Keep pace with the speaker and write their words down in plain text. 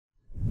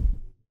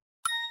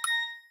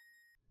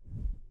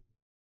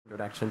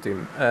Introduction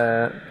team.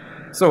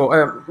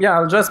 Yeah,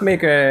 I'll just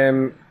make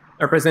a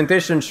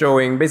presentation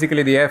showing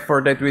basically the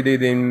effort that we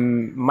did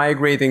in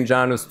migrating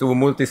Janus to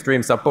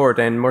multi-stream support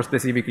and more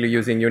specifically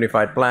using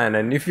unified plan.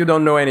 And if you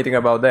don't know anything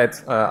about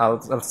that,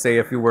 I'll say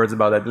a few words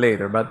about that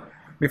later. But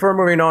before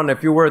moving on, a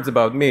few words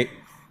about me.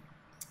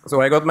 So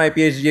I got my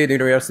PhD at the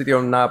University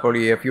of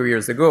Napoli a few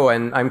years ago,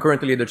 and I'm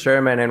currently the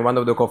chairman and one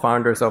of the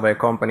co-founders of a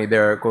company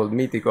there called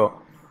Mitico.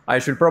 I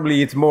should probably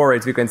eat more,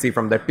 as you can see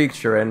from that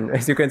picture. And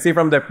as you can see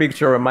from that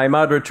picture, my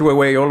mother threw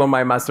away all of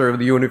my Master of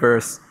the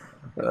Universe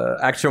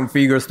action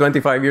figures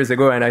 25 years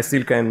ago, and I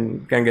still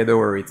can get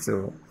over it.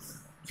 So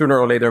sooner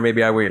or later,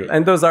 maybe I will.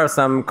 And those are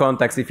some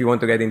contacts if you want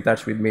to get in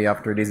touch with me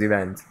after this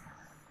event.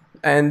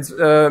 And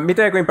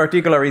Miteco in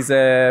particular is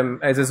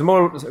a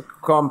small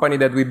company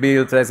that we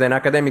built as an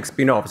academic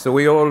spin-off. So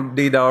we all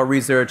did our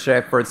research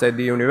efforts at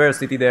the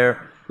university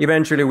there.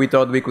 Eventually, we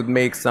thought we could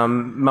make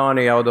some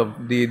money out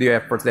of the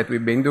efforts that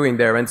we've been doing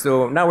there. And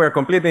so now we're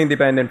completely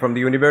independent from the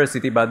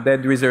university, but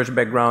that research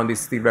background is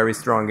still very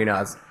strong in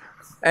us.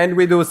 And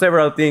we do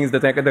several things, the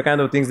kind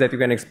of things that you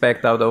can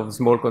expect out of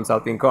small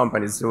consulting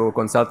companies. So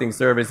consulting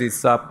services,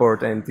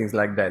 support, and things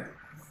like that.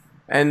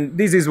 And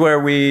this is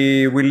where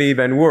we live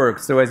and work.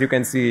 So as you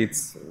can see,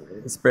 it's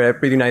a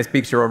pretty nice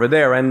picture over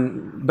there.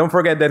 And don't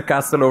forget that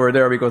castle over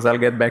there, because I'll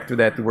get back to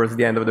that towards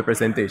the end of the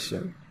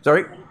presentation.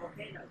 Sorry?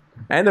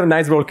 And a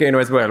nice volcano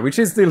as well, which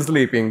is still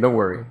sleeping, don't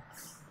worry.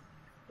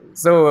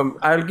 So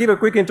I'll give a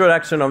quick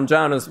introduction on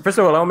Janus. First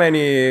of all, how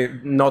many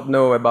not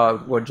know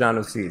about what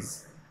Janus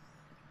is?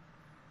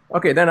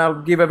 Okay, then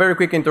I'll give a very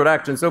quick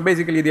introduction. So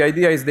basically the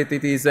idea is that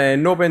it is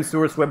an open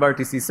source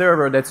WebRTC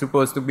server that's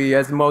supposed to be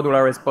as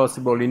modular as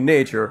possible in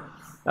nature.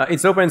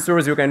 It's open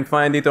source, you can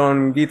find it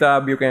on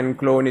GitHub, you can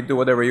clone it, do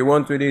whatever you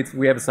want with it.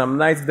 We have some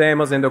nice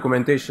demos and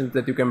documentations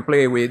that you can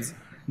play with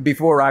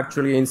before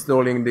actually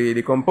installing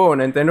the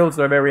component, and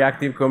also a very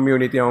active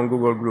community on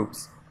Google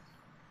Groups.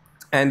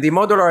 And the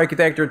modular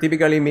architecture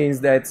typically means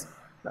that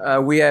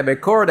we have a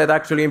core that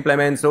actually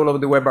implements all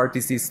of the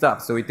WebRTC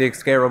stuff. So it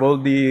takes care of all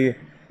the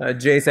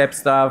JSAP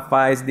stuff,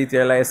 FICE,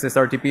 DTLS,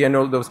 SRTP, and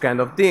all those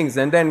kind of things.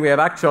 And then we have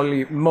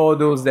actually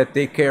modules that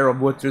take care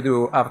of what to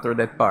do after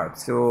that part.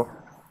 So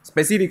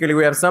specifically,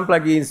 we have some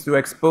plugins to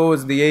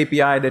expose the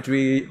API that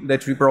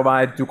we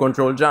provide to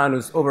control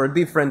Janus over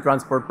different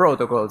transport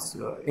protocols,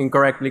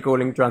 incorrectly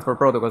calling transport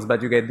protocols,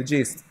 but you get the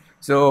gist.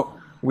 So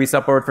we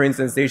support, for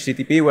instance,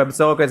 HTTP,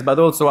 WebSockets, but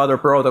also other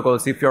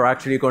protocols if you're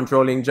actually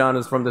controlling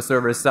Janus from the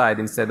server side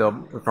instead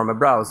of from a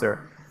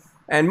browser.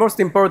 And most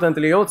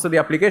importantly, also the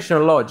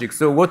application logic.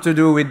 So what to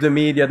do with the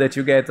media that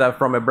you get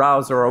from a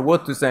browser, or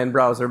what to send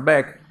browser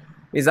back,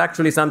 is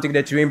actually something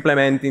that you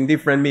implement in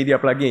different media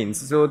plugins.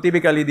 So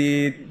typically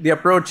the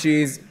approach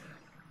is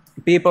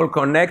people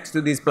connect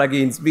to these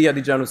plugins via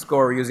the Janus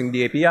core using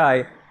the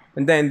API,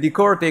 and then the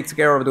core takes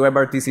care of the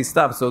WebRTC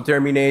stuff, so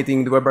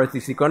terminating the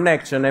WebRTC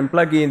connection, and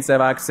plugins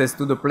have access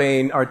to the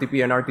plain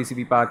RTP and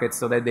RTCP packets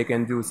so that they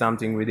can do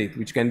something with it,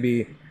 which can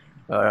be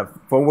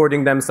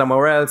forwarding them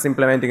somewhere else,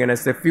 implementing an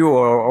SFU,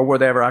 or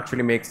whatever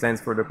actually makes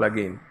sense for the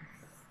plugin.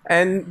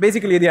 And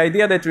basically, the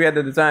idea that we had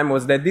at the time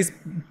was that these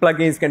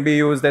plugins can be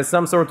used as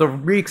some sort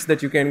of bricks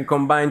that you can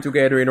combine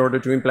together in order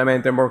to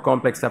implement a more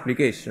complex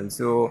application.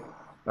 So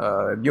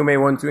you may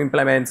want to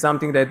implement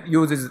something that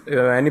uses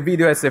a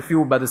video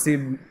SFU, but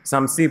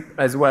some SIP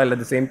as well at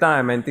the same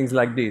time, and things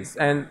like this.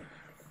 And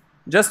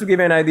just to give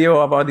you an idea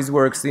of how this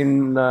works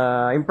in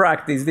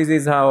practice, this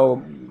is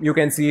how you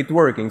can see it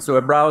working. So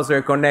a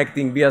browser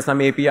connecting via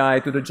some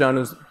API to the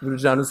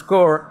Janus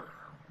core,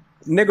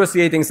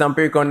 negotiating some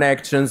peer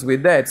connections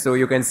with that, so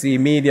you can see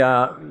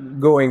media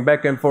going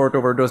back and forth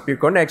over those peer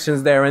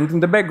connections there. And in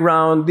the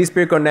background, these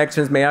peer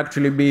connections may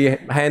actually be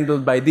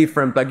handled by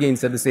different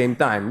plugins at the same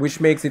time,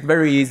 which makes it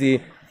very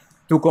easy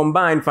to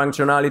combine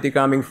functionality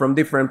coming from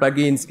different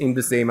plugins in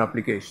the same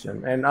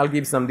application. And I'll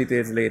give some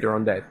details later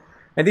on that.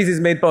 And this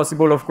is made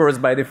possible, of course,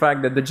 by the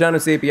fact that the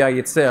Janus API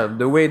itself,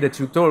 the way that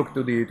you talk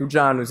to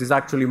Janus, is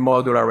actually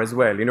modular as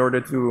well, in order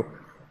to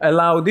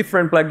allow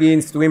different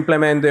plugins to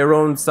implement their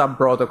own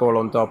sub-protocol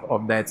on top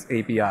of that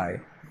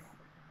API.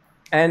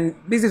 And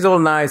this is all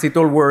nice, it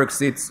all works,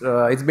 it's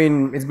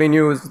been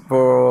used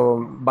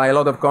by a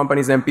lot of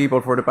companies and people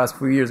for the past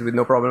few years with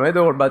no problem at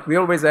all, but we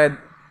always had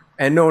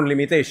a known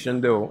limitation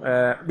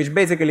though, which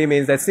basically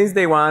means that since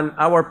day one,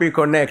 our peer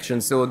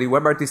connections, so the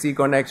WebRTC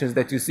connections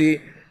that you see,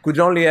 could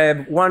only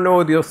have one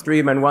audio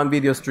stream and one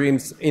video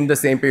streams in the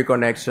same peer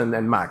connection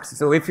and max.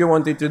 So if you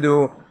wanted to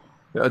do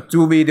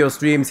two video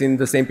streams in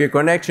the same peer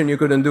connection, you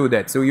couldn't do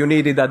that. So you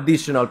needed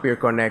additional peer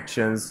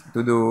connections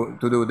to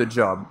do the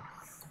job.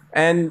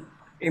 And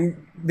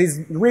this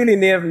really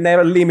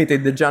never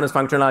limited the Janus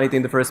functionality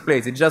in the first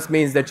place. It just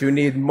means that you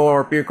need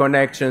more peer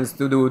connections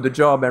to do the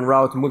job and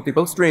route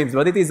multiple streams,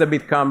 but it is a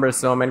bit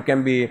cumbersome and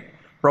can be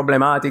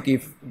problematic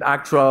if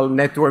actual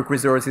network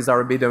resources are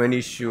a bit of an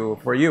issue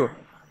for you.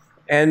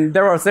 And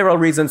there are several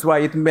reasons why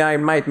it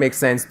might make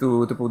sense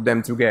to put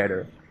them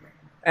together.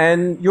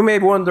 And you may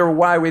wonder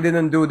why we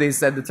didn't do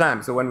this at the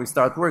time, so when we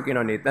start working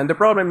on it. And the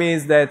problem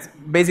is that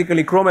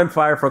basically Chrome and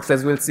Firefox,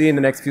 as we'll see in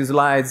the next few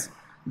slides,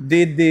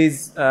 did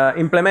this,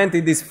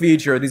 implemented this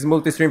feature, this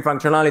multi-stream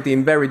functionality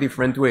in very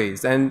different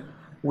ways. And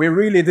we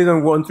really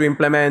didn't want to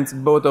implement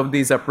both of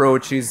these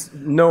approaches,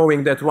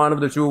 knowing that one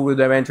of the two would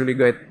eventually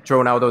get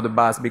thrown out of the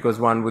bus because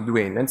one would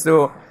win. And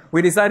so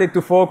we decided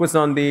to focus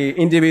on the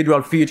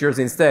individual features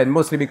instead,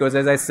 mostly because,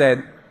 as I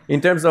said,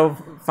 in terms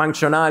of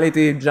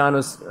functionality,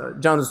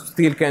 Janus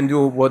still can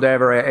do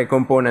whatever a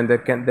component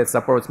that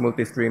supports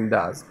multi-stream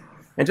does.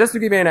 And just to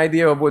give you an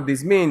idea of what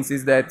this means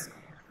is that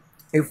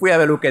if we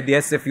have a look at the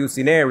SFU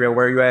scenario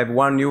where you have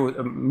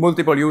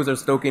multiple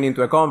users talking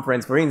into a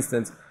conference, for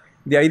instance,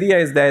 the idea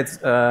is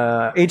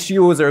that each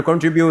user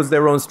contributes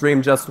their own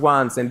stream just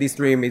once, and this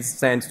stream is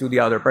sent to the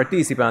other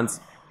participants.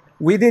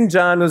 Within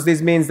Janus,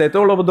 this means that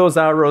all of those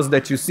arrows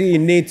that you see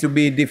need to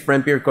be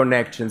different peer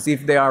connections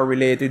if they are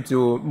related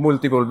to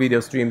multiple video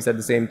streams at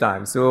the same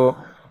time. So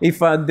if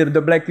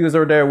the black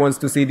user there wants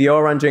to see the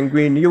orange and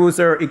green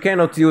user, he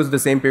cannot use the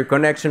same peer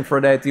connection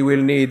for that. He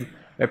will need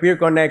a peer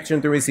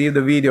connection to receive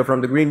the video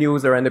from the green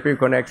user and a peer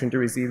connection to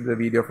receive the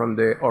video from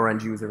the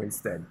orange user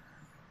instead.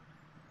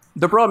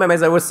 The problem,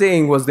 as I was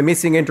saying, was the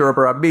missing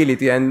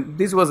interoperability, and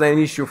this was an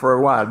issue for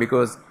a while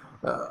because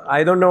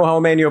I don't know how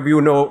many of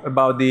you know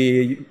about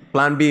the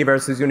Plan B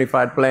versus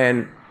Unified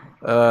Plan,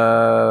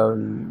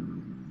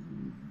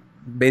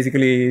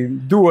 basically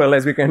duel,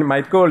 as we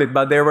might call it,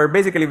 but there were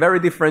basically very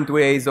different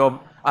ways of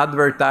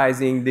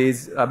advertising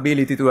this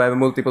ability to have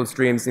multiple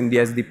streams in the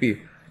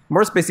SDP.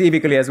 More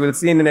specifically, as we'll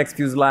see in the next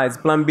few slides,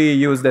 Plan B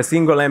used a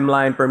single M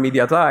line per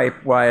media type,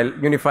 while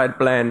Unified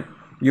Plan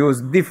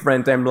used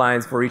different M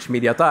lines for each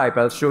media type.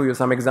 I'll show you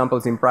some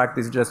examples in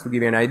practice just to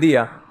give you an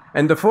idea.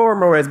 And the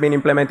former has been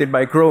implemented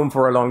by Chrome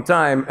for a long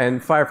time,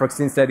 and Firefox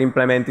instead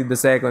implemented the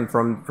second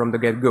from the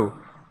get-go.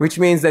 Which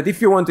means that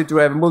if you wanted to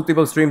have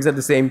multiple streams at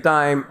the same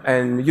time,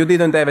 and you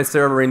didn't have a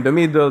server in the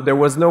middle, there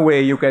was no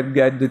way you could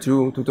get the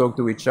two to talk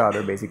to each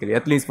other, basically,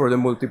 at least for the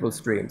multiple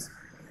streams.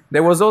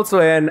 There was also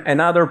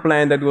another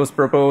plan that was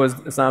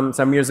proposed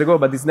some years ago,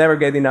 but it's never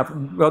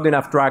got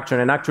enough traction,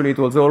 and actually it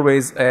was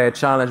always a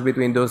challenge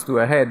between those two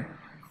ahead.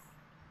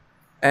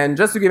 And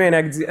just to give you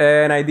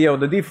an idea of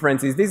the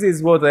differences, this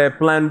is what a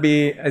Plan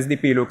B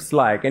SDP looks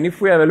like. And if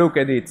we have a look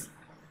at it,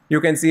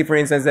 you can see, for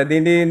instance, that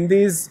in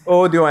this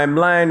audio M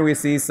line, we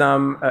see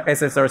some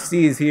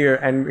SSRCs here,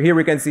 and here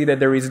we can see that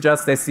there is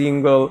just a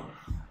single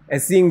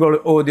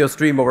audio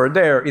stream over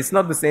there. It's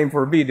not the same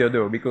for video,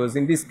 though, because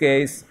in this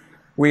case,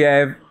 we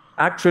have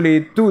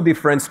actually two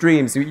different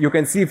streams. You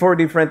can see 4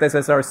 different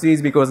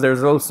SSRCs because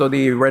there's also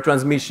the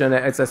retransmission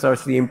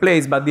SSRC in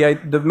place, but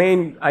the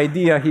main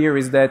idea here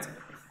is that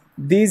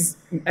this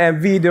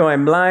video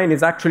M line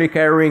is actually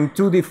carrying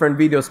 2 different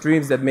video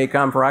streams that may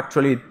come from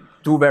actually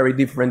 2 very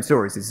different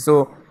sources.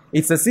 So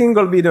it's a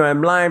single video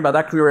M line, but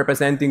actually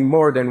representing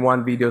more than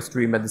 1 video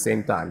stream at the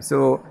same time.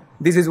 So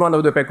this is one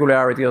of the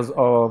peculiarities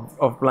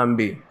of Plan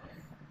B.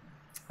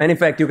 And in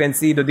fact, you can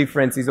see the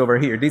differences over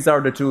here. These are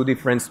the 2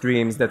 different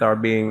streams that are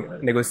being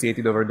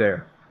negotiated over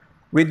there.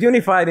 With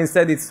Unified,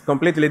 instead, it's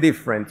completely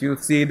different. You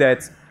see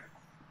that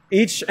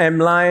each M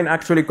line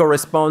actually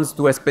corresponds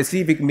to a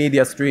specific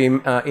media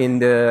stream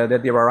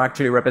that they are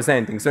actually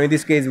representing. So in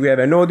this case, we have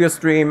an audio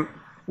stream,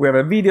 we have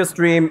a video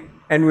stream,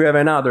 and we have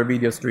another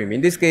video stream.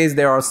 In this case,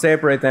 there are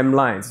separate M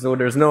lines, so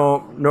there's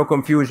no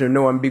confusion,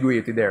 no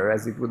ambiguity there,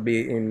 as it would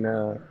be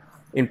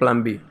in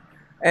Plan B.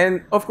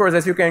 And of course,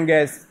 as you can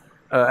guess,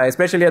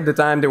 especially at the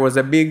time, there was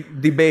a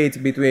big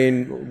debate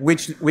between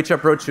which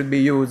approach should be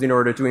used in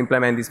order to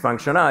implement this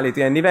functionality,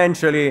 and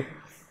eventually,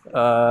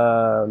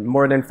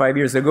 more than 5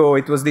 years ago,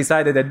 it was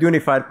decided that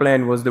Unified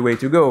Plan was the way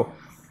to go.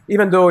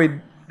 Even though,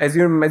 as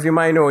you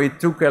might know, it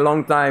took a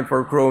long time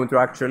for Chrome to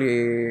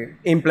actually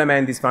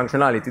implement this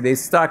functionality. They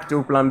stuck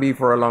to Plan B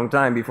for a long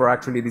time before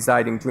actually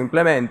deciding to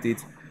implement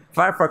it.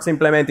 Firefox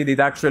implemented it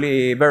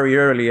actually very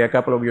early, a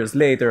couple of years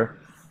later,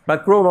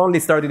 but Chrome only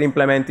started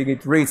implementing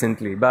it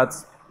recently. But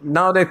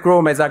now that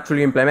Chrome has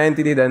actually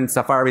implemented it and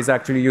Safari is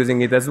actually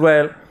using it as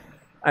well,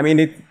 I mean,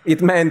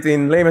 it meant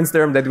in layman's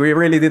terms that we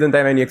really didn't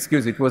have any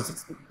excuse. It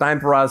was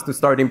time for us to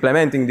start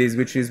implementing this,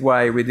 which is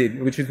what we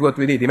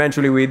did.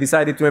 Eventually, we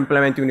decided to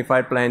implement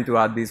Unified Plan to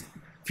add this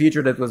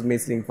feature that was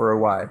missing for a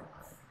while.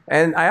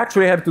 And I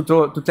actually have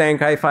to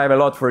thank High5 a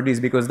lot for this,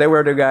 because they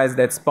were the guys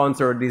that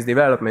sponsored this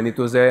development. It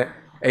was a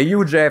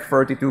huge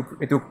effort. It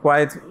took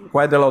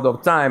quite a lot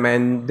of time,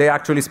 and they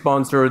actually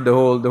sponsored the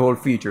whole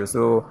feature.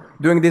 So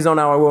doing this on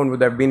our own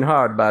would have been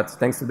hard, but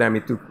thanks to them,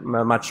 it took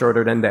much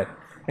shorter than that.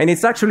 And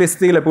it's actually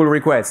still a pull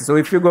request. So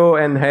if you go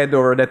and head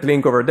over that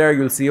link over there,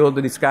 you'll see all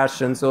the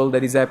discussions, all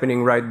that is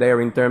happening right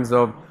there in terms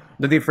of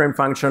the different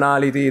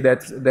functionality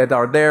that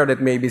are there that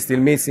may be still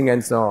missing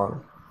and so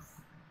on.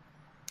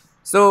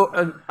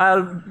 So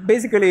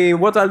basically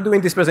what I'll do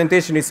in this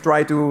presentation is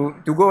try to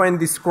go and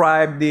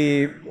describe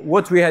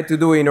what we had to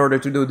do in order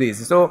to do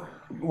this. So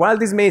while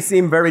this may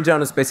seem very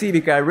Janus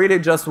specific, I really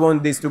just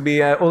want this to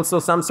be also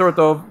some sort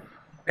of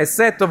a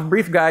set of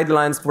brief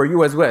guidelines for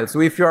you as well.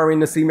 So if you are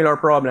in a similar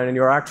problem and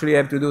you actually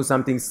have to do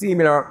something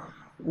similar,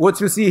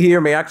 what you see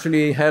here may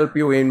actually help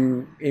you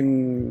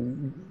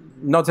in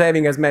not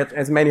having as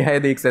many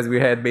headaches as we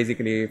had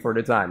basically for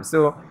the time.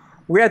 So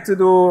we had to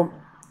do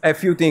a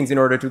few things in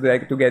order to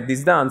get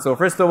this done. So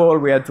first of all,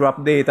 we had to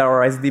update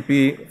our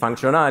SDP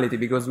functionality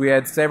because we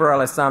had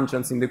several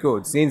assumptions in the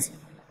code. Since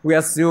we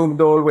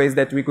assumed always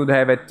that we could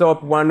have a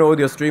top one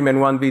audio stream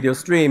and one video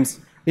streams,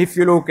 if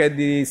you look at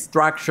the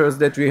structures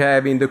that we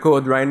have in the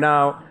code right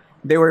now,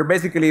 they were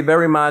basically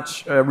very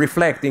much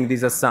reflecting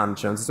these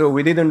assumptions. So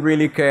we didn't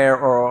really care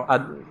or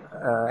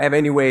have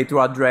any way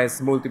to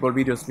address multiple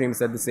video streams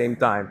at the same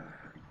time.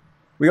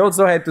 We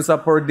also had to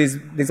support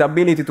this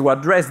ability to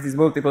address these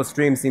multiple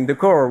streams in the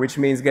core, which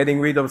means getting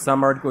rid of some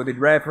hard-coded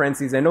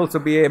references and also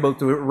be able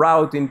to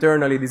route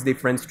internally these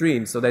different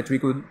streams so that we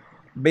could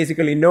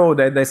basically know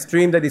that the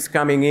stream that is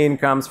coming in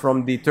comes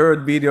from the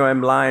third video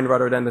M line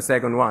rather than the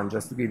second one,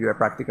 just to give you a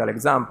practical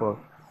example.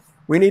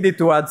 We needed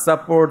to add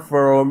support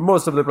for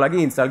most of the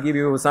plugins. I'll give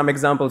you some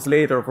examples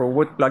later for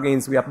what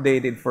plugins we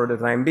updated for the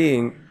time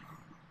being.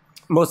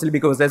 Mostly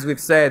because, as we've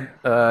said,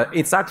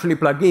 it's actually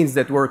plugins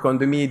that work on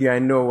the media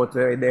and know what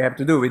they have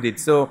to do with it.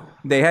 So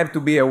they have to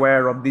be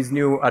aware of this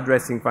new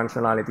addressing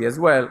functionality as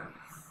well.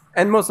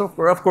 And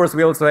of course,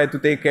 we also had to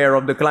take care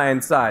of the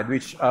client side,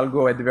 which I'll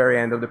go at the very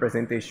end of the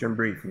presentation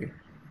briefly.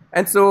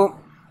 And so,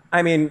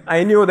 I mean,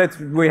 I knew that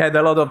we had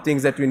a lot of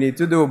things that we need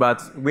to do,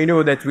 but we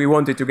knew that we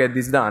wanted to get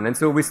this done. And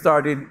so we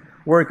started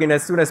working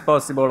as soon as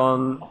possible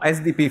on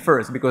SDP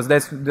first, because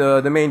that's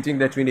the main thing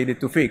that we needed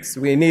to fix.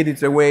 We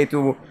needed a way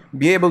to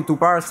be able to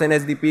parse an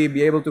SDP,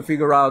 be able to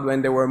figure out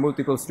when there were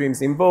multiple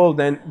streams involved,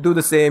 and do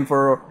the same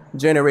for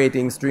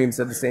generating streams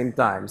at the same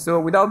time. So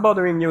without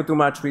bothering you too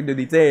much with the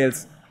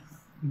details,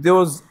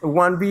 those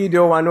one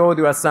video, one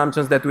audio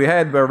assumptions that we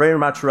had were very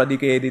much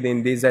radicated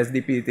in this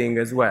SDP thing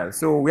as well.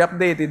 So we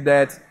updated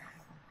that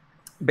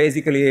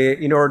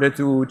basically in order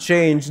to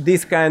change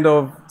this kind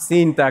of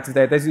syntax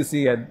that, as you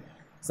see, had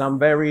some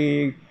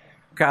very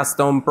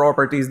custom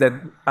properties that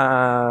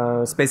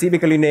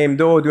specifically named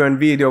audio and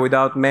video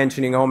without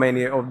mentioning how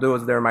many of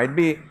those there might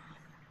be,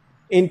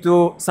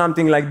 into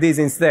something like this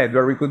instead,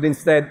 where we could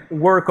instead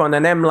work on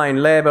an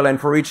M-line level and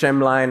for each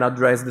M-line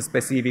address the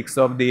specifics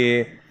of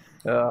the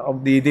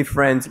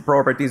different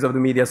properties of the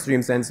media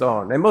streams and so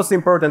on. And most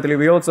importantly,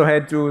 we also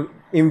had to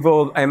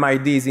involve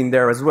MIDs in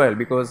there as well,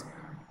 because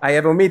I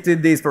have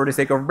omitted this for the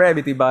sake of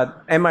brevity,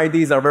 but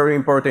MIDs are very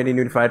important in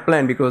Unified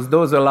Plan because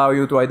those allow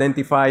you to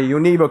identify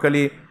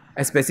univocally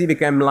a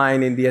specific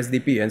M-line in the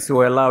SDP, and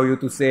so allow you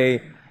to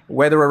say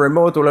whether a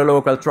remote or a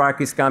local track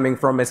is coming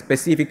from a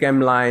specific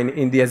M-line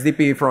in the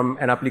SDP from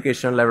an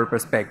application level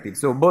perspective.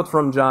 So both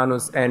from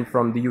Janus and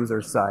from the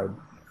user side.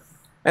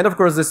 And of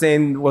course, the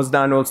same was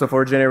done also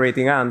for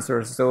generating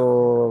answers.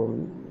 So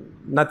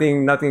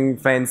nothing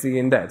fancy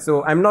in that.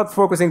 So I'm not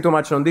focusing too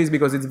much on this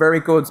because it's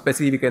very code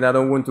specific and I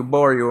don't want to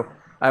bore you.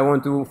 I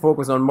want to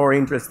focus on more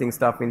interesting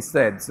stuff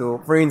instead. So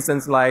for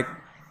instance, like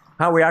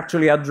how we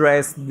actually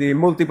address the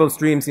multiple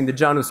streams in the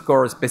Janus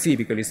core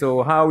specifically.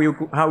 So how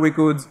we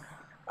could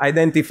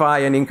identify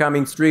an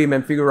incoming stream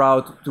and figure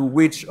out to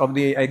which of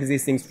the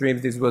existing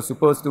streams this was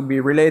supposed to be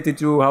related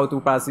to, how to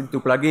pass it to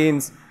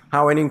plugins,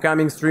 how an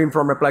incoming stream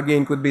from a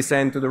plugin could be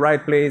sent to the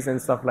right place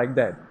and stuff like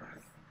that.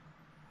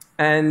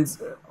 And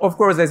of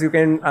course, as you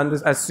can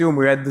assume,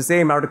 we had the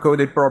same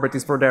hard-coded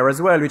properties for there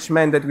as well, which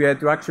meant that we had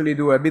to actually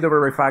do a bit of a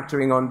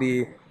refactoring on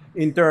the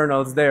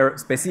internals there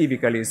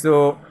specifically.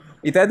 So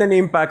it had an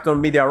impact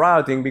on media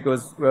routing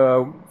because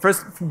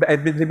first,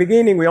 at the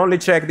beginning, we only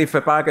checked if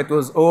a packet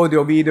was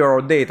audio, video,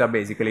 or data,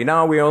 basically.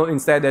 Now we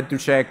instead had to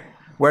check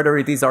whether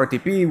it is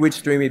RTP, which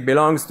stream it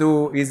belongs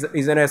to, is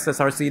an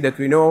SSRC that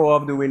we know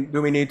of, do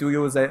we need to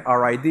use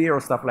our ID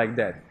or stuff like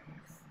that.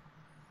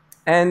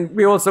 And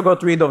we also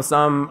got rid of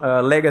some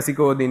legacy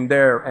code in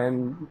there,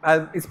 and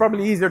it's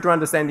probably easier to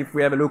understand if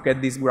we have a look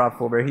at this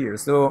graph over here.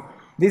 So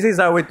this is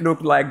how it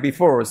looked like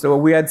before. So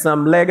we had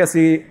some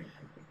legacy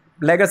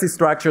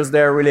structures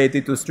there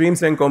related to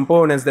streams and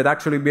components that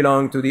actually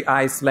belong to the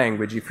ICE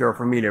language, if you're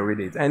familiar with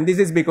it. And this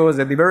is because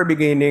at the very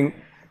beginning,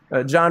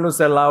 Janus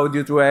allowed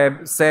you to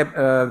have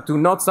to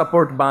not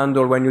support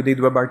bundle when you did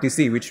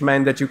WebRTC, which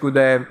meant that you could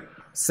have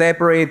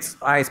separate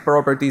ICE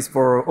properties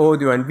for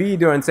audio and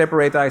video and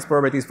separate ICE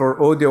properties for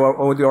audio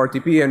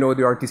RTP and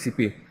audio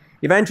RTCP.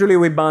 Eventually,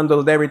 we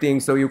bundled everything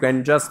so you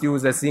can just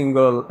use a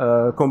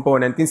single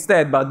component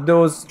instead, but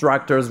those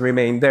structures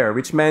remained there,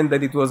 which meant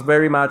that it was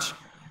very much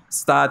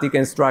static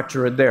and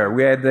structured there.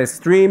 We had the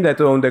stream that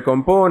owned the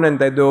component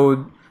that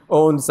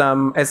owned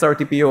some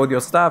SRTP audio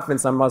stuff and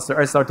some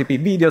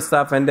SRTP video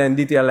stuff, and then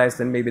DTLS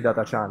and maybe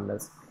data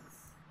channels.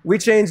 We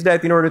changed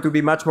that in order to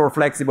be much more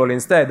flexible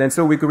instead, and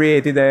so we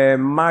created a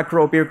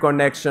macro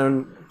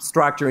PeerConnection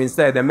structure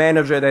instead, a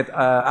manager that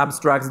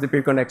abstracts the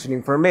PeerConnection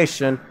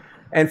information.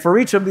 And for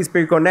each of these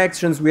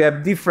PeerConnections, we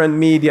have different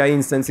media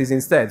instances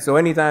instead. So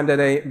anytime that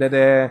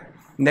a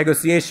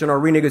negotiation or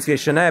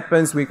renegotiation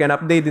happens, we can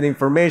update the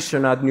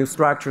information, add new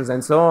structures,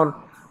 and so on.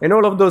 And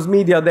all of those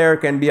media there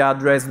can be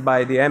addressed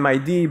by the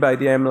MID, by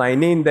the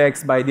mline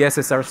index, by the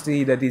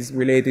SSRC that is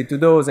related to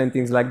those, and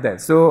things like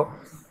that. So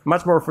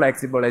much more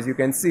flexible, as you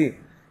can see.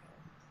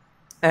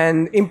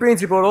 And in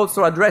principle,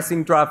 also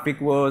addressing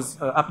traffic was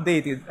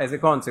updated as a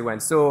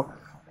consequence. So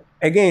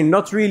again,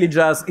 not really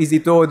just is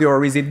it audio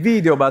or is it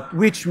video, but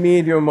which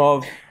medium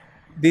of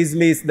this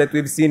list that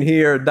we've seen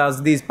here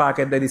does this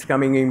packet that is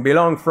coming in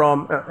belong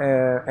from,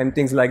 and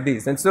things like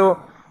this. And so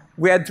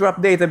we had to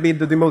update a bit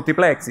the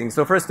multiplexing.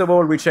 So first of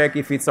all, we check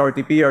if it's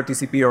RTP,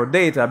 RTCP, or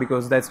data,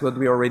 because that's what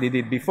we already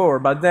did before.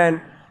 But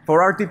then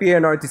for RTP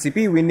and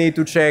RTCP, we need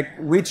to check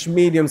which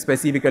medium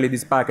specifically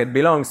this packet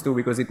belongs to,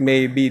 because it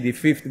may be the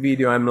 5th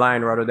video M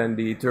line rather than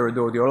the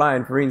 3rd audio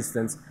line, for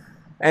instance.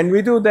 And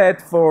we do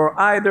that for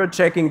either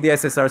checking the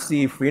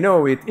SSRC if we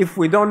know it. If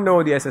we don't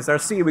know the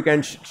SSRC, we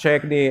can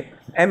check the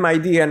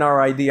MID and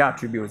RID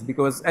attributes,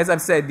 because as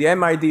I've said, the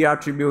MID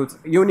attribute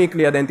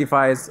uniquely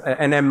identifies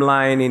an M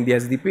line in the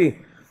SDP.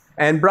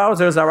 And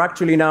browsers are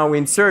actually now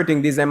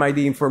inserting this MID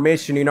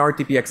information in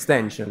RTP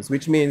extensions,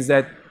 which means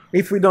that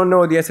if we don't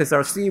know the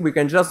SSRC, we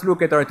can just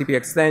look at RTP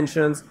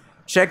extensions,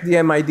 check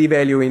the MID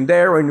value in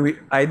there, and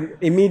I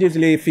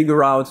immediately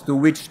figure out to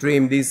which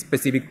stream this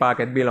specific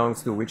packet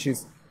belongs to, which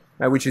is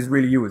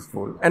really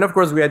useful. And of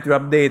course, we had to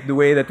update the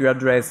way that we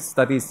address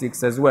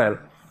statistics as well.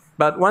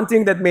 But one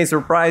thing that may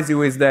surprise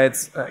you is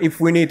that if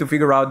we need to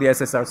figure out the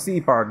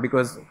SSRC part,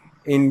 because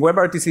in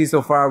WebRTC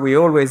so far, we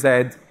always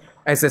had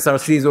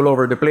SSRCs all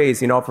over the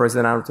place in offers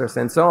and answers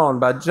and so on.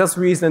 But just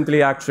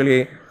recently,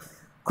 actually,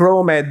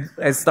 Chrome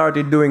has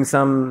started doing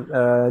some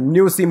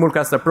new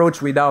simulcast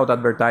approach without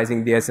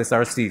advertising the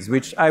SSRCs,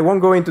 which I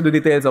won't go into the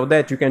details of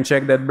that. You can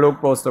check that blog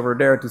post over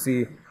there to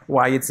see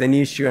why it's an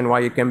issue and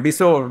why it can be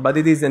solved. But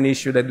it is an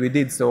issue that we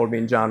did solve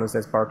in Janus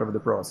as part of the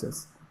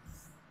process.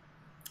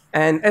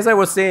 And as I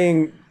was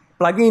saying,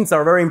 plugins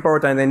are very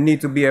important and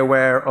need to be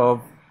aware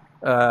of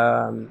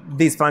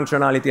this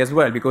functionality as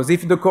well, because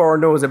if the core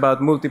knows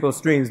about multiple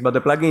streams but the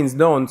plugins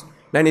don't,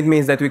 then it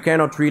means that we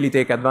cannot really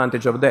take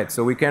advantage of that.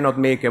 So we cannot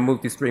make a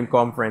multi-stream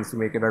conference, to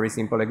make a very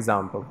simple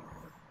example.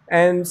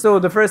 And so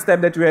the first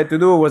step that we had to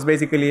do was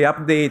basically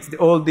update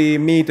all the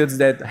methods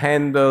that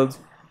handled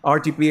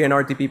RTP and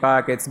RTP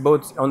packets,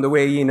 both on the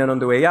way in and on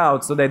the way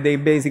out, so that they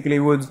basically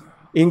would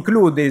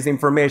include this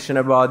information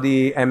about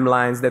the M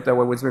lines that I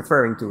was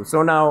referring to.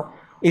 So now,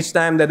 each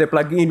time that the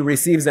plugin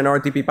receives an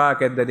RTP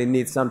packet that it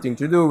needs something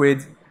to do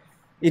with,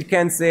 it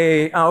can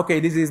say, okay,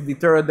 this is the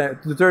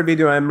third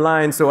video M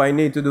line, so I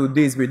need to do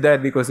this with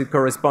that because it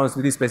corresponds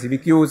to this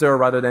specific user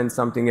rather than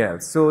something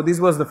else. So this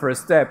was the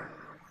first step.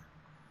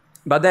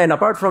 But then,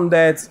 apart from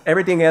that,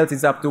 everything else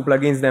is up to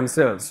plugins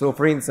themselves. So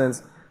for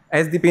instance,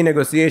 SDP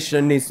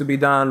negotiation needs to be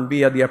done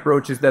via the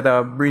approaches that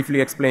I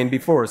briefly explained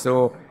before.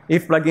 So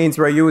if plugins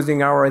were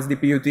using our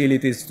SDP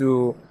utilities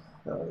to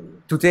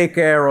take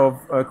care of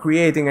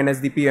creating an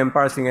SDP and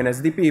parsing an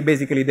SDP,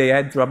 basically they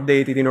had to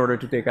update it in order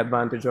to take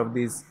advantage of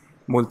these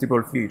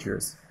multiple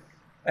features.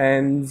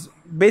 And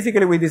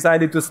basically we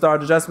decided to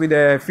start just with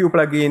a few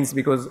plugins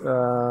because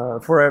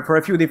for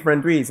a few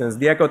different reasons.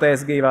 The Echo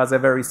test gave us a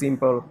very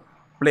simple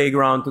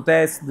playground to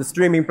test. The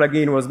streaming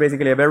plugin was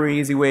basically a very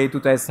easy way to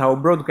test how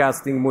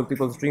broadcasting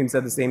multiple streams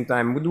at the same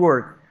time would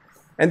work.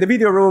 And the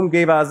video room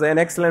gave us an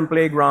excellent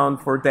playground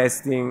for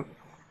testing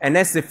an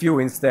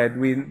SFU instead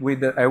with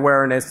the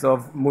awareness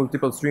of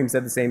multiple streams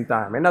at the same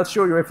time. And I'll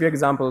show you a few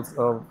examples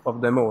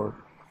of them all.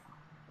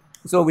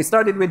 So we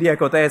started with the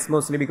Echo test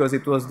mostly because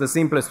it was the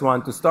simplest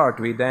one to start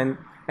with. And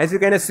as you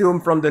can assume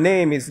from the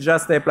name, it's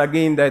just a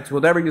plugin that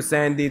whatever you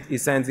send it, it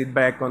sends it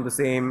back on the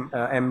same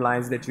M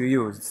lines that you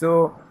used.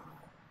 So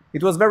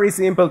it was very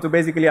simple to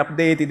basically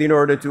update it in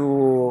order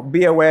to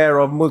be aware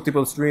of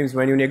multiple streams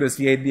when you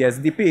negotiate the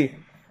SDP.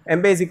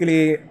 And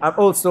basically, I've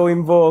also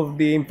involved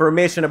the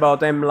information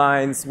about M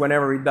lines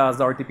whenever it does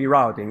RTP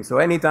routing. So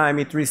anytime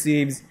it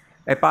receives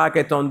a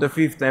packet on the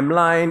 5th M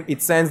line,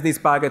 it sends this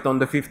packet on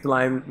the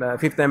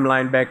 5th M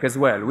line back as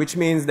well, which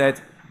means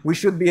that we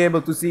should be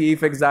able to see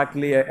if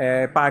exactly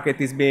a packet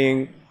is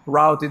being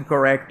routed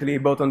correctly,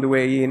 both on the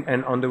way in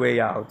and on the way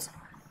out.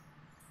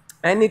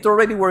 And it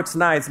already works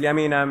nicely. I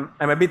mean, I'm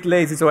a bit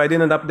lazy, so I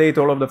didn't update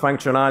all of the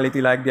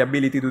functionality, like the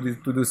ability to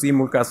do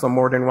simulcast on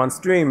more than one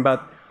stream,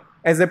 but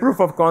as a proof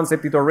of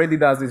concept, it already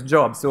does its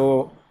job.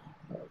 So,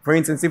 for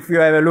instance, if you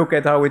have a look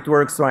at how it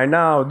works right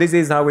now, this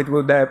is how it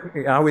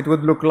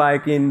would look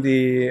like in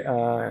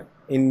the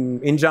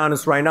in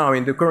Janus right now,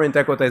 in the current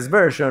Echo test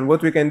version.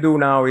 What we can do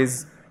now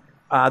is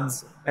add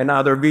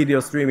another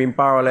video stream in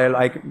parallel.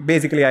 Like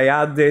basically, I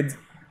added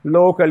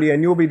locally a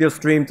new video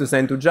stream to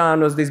send to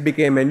Janus. This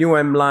became a new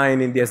M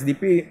line in the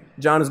SDP.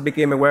 Janus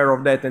became aware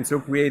of that and so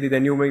created a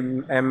new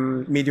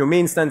medium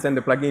instance, and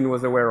the plugin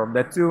was aware of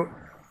that too.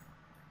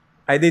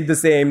 I did the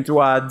same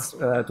to add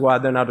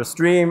another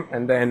stream,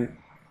 and then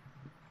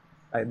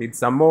I did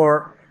some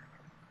more,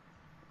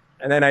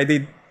 and then I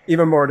did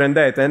even more than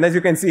that. And as you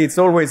can see, it's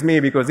always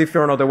me, because if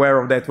you're not aware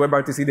of that,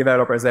 WebRTC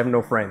developers have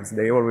no friends.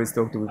 They always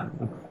talk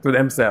to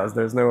themselves.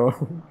 There's no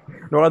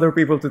other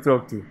people to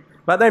talk to.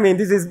 But I mean,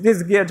 this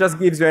just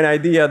gives you an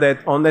idea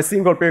that on a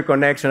single peer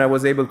connection, I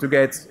was able to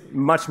get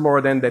much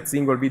more than that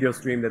single video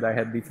stream that I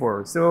had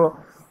before. So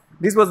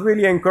this was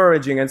really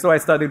encouraging, and so I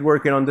started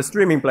working on the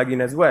streaming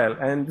plugin as well.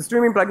 And the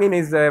streaming plugin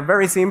is a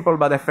very simple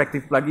but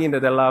effective plugin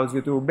that allows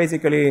you to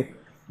basically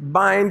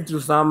bind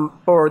to some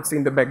ports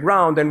in the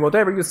background, and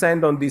whatever you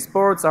send on these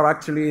ports are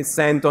actually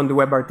sent on the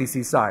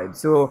WebRTC side.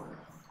 So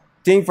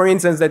think, for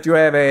instance, that you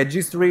have a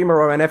GStreamer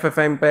or an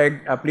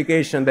FFmpeg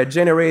application that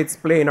generates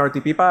plain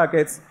RTP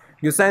packets.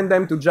 You send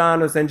them to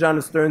Janus, and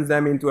Janus turns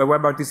them into a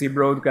WebRTC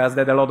broadcast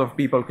that a lot of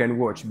people can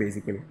watch,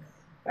 basically.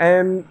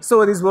 And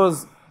so this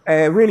was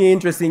a really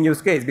interesting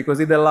use case because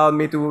it allowed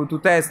me to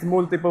test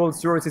multiple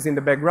sources in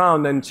the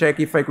background and check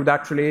if I could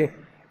actually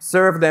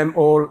serve them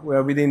all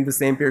within the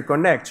same peer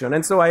connection.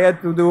 And so I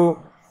had to do,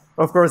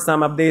 of course,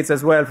 some updates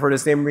as well for the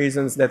same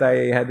reasons that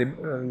I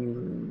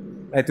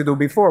had to do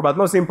before. But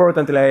most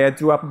importantly, I had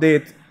to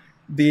update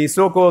the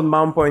so-called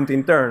mount point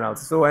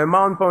internals. So a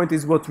mount point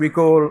is what we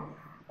call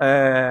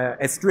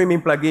a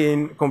streaming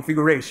plugin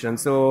configuration.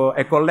 So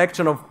a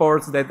collection of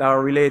ports that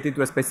are related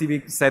to a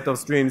specific set of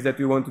streams that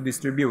we want to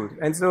distribute.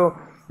 And so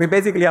we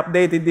basically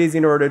updated this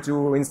in order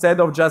to,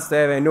 instead of just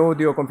have an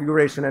audio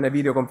configuration and a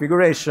video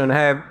configuration,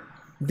 have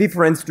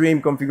different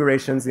stream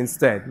configurations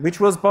instead,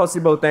 which was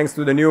possible thanks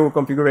to the new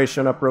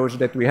configuration approach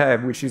that we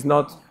have, which is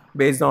not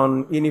based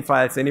on ini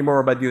files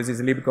anymore, but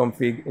uses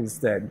libconfig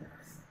instead.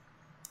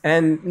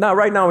 And now,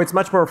 right now, it's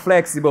much more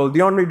flexible.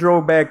 The only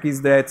drawback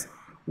is that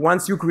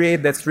once you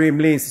create that stream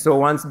list, so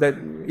once that,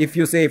 if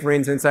you say, for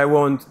instance, I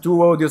want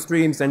 2 audio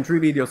streams and 3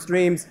 video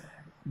streams,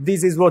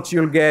 this is what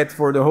you'll get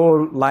for the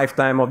whole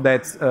lifetime of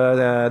that,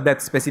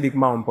 that specific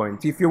mount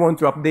point. If you want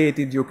to update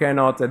it, you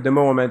cannot at the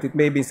moment. It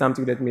may be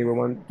something that we will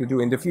want to do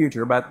in the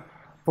future, but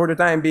for the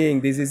time being,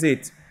 this is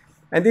it.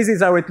 And this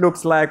is how it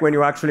looks like when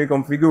you actually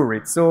configure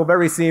it. So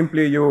very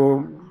simply,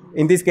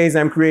 in this case,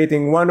 I'm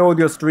creating 1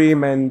 audio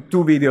stream and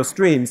 2 video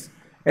streams.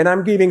 And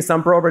I'm giving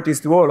some properties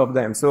to all of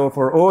them. So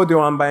for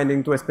audio, I'm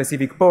binding to a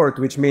specific port,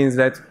 which means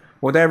that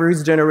whatever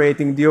is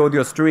generating the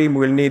audio stream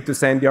will need to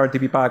send the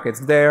RTP packets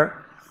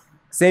there.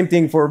 Same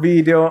thing for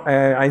video.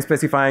 I'm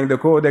specifying the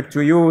codec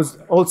to use.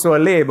 Also a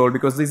label,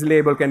 because this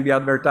label can be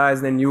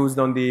advertised and used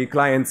on the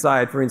client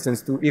side. For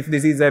instance, if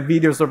this is a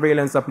video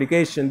surveillance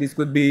application, this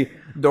could be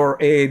door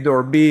A,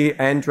 door B,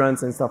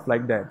 entrance, and stuff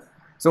like that.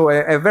 So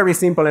a very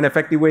simple and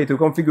effective way to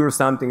configure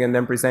something and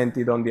then present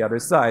it on the other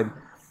side.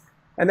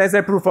 And as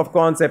a proof of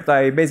concept,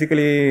 I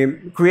basically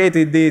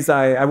created this.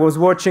 I was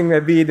watching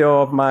a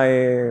video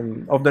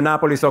of the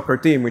Napoli soccer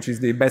team, which is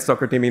the best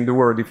soccer team in the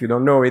world, if you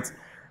don't know it.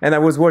 And I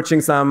was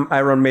watching some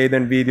Iron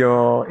Maiden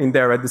video in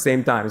there at the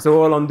same time.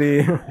 So all on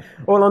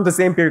the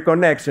same peer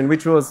connection,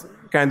 which was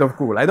kind of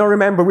cool. I don't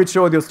remember which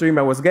audio stream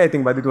I was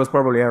getting, but it was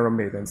probably Iron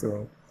Maiden.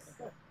 So.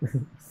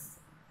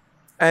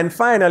 And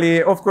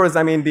finally, of course,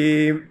 I mean,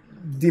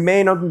 the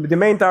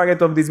main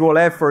target of this whole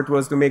effort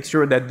was to make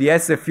sure that the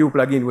SFU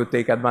plugin would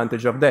take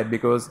advantage of that,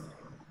 because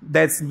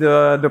that's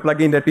the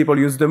plugin that people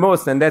use the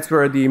most, and that's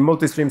where the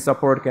multi-stream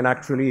support can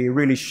actually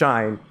really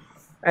shine.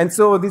 And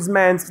so this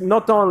meant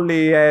not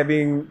only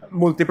having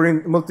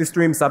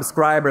multi-stream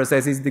subscribers,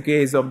 as is the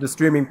case of the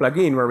streaming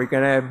plugin, where we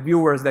can have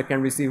viewers that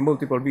can receive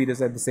multiple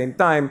videos at the same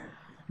time,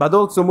 but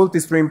also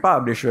multi-stream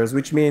publishers,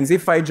 which means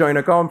if I join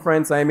a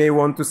conference, I may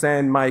want to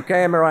send my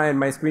camera and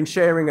my screen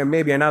sharing and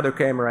maybe another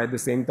camera at the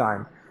same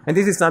time. And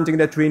this is something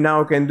that we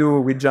now can do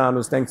with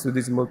Janus thanks to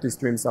this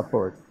multi-stream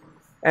support.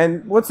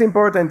 And what's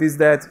important is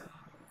that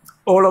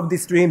all of the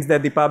streams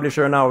that the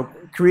publisher now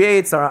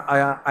creates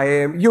are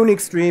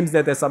unique streams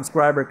that a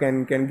subscriber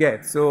can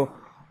get. So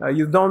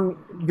you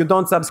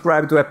don't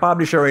subscribe to a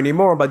publisher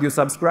anymore, but you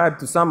subscribe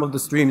to some of the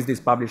streams this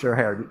publisher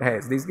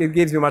has. It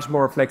gives you much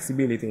more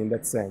flexibility in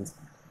that sense.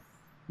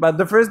 But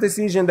the first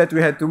decision that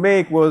we had to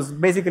make was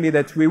basically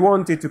that we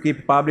wanted to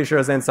keep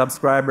publishers and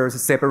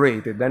subscribers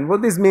separated. And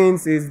what this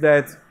means is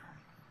that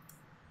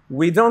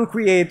we don't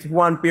create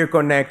one peer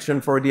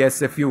connection for the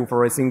SFU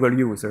for a single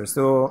user.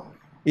 So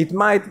it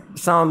might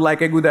sound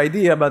like a good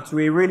idea, but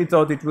we really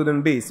thought it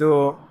wouldn't be.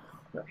 So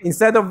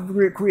instead of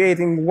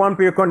creating one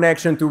peer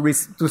connection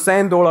to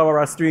send all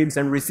our streams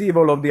and receive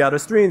all of the other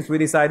streams, we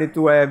decided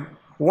to have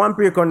one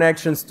peer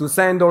connections to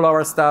send all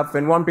our stuff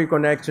and one peer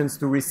connections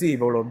to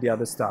receive all of the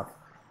other stuff.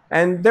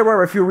 And there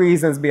were a few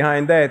reasons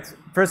behind that.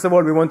 First of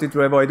all, we wanted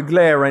to avoid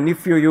glare, and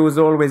if you use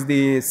always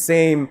the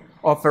same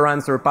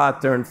offer-answer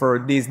pattern for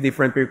these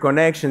different peer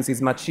connections,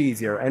 it's much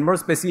easier. And more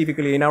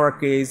specifically, in our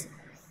case,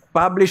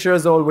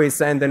 publishers always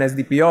send an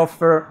SDP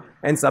offer,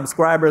 and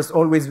subscribers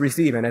always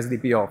receive an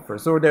SDP offer.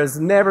 So there's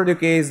never the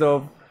case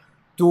of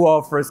 2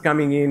 offers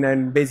coming in,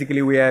 and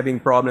basically we're having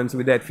problems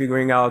with that,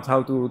 figuring out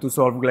how to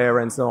solve glare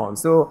and so on.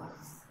 So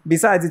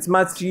besides, it's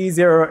much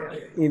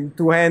easier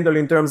to handle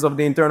in terms of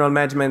the internal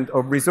management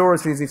of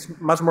resources. It's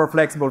much more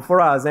flexible for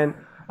us. And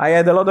I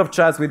had a lot of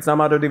chats with some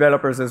other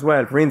developers as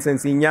well. For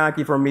instance,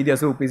 Iñaki from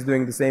MediaSoup is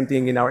doing the same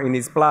thing in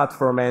his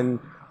platform, and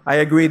I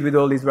agreed with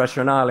all this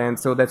rationale, and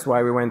so that's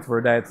why we went for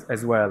that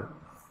as well.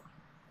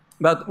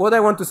 But what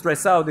I want to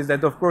stress out is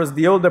that, of course,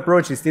 the old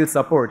approach is still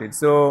supported.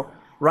 So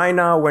right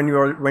now, when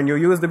you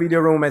use the video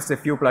room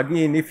SFU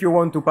plugin, if you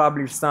want to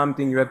publish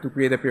something, you have to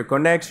create a peer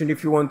connection.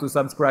 If you want to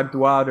subscribe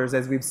to others,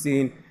 as we've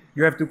seen,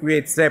 you have to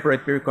create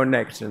separate peer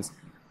connections.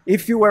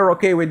 If you were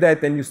okay with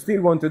that and you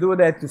still want to do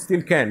that, you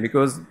still can,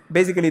 because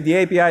basically the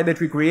API that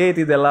we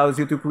created allows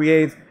you to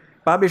create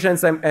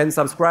publishers and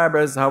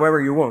subscribers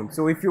however you want.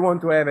 So if you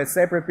want to have a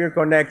separate peer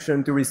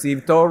connection to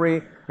receive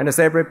Tori and a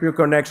separate peer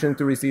connection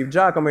to receive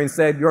Giacomo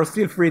instead, you're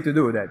still free to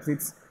do that.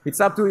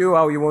 It's up to you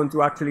how you want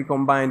to actually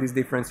combine these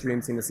different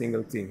streams in a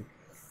single thing.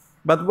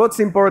 But what's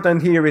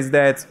important here is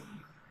that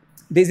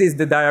this is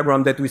the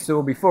diagram that we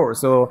saw before.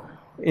 So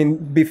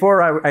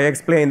before I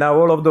explained how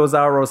all of those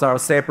arrows are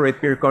separate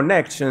peer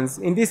connections.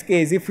 In this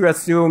case, if you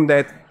assume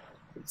that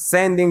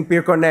sending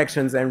peer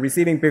connections and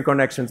receiving peer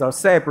connections are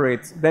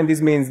separate, then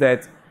this means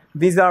that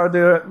this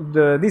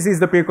is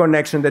the peer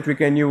connection that we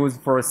can use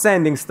for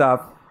sending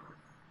stuff,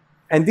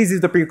 and this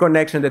is the peer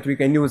connection that we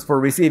can use for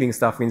receiving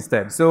stuff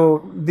instead.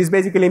 So this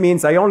basically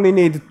means I only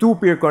need 2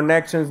 peer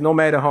connections no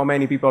matter how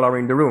many people are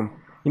in the room.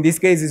 In this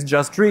case, it's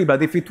just 3,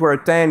 but if it were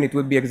 10, it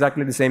would be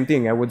exactly the same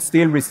thing. I would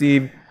still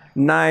receive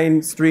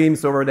 9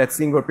 streams over that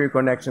single peer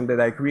connection that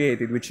I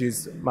created, which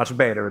is much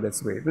better that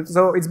way.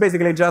 So it's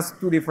basically just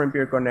 2 different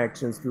peer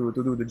connections to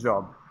do the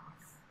job.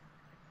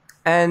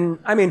 And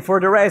I mean, for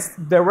the rest,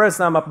 there were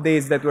some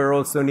updates that were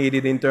also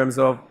needed in terms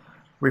of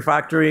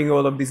refactoring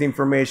all of this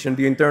information,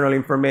 the internal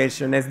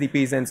information,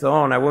 SDPs, and so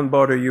on. I won't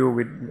bother you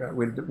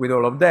with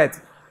all of that.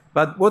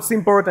 But what's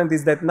important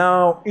is that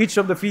now each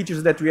of the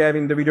features that we have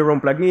in the video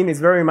room plugin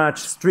is very much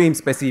stream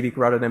specific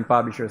rather than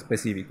publisher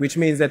specific, which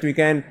means that we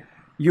can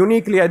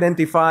uniquely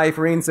identify,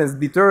 for instance,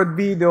 the 3rd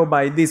video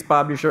by this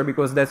publisher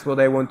because that's what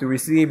I want to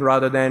receive,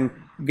 rather than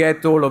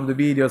get all of the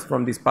videos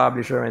from this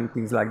publisher and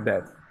things like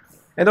that.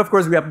 And of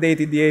course, we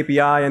updated the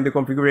API and the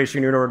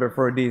configuration in order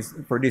for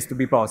this to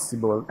be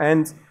possible.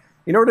 And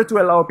in order to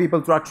allow people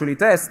to actually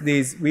test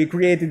this, we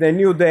created a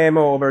new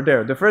demo over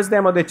there. The first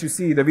demo that you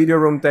see, the video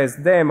room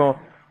test demo,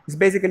 is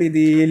basically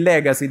the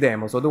legacy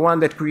demo, so the one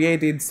that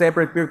created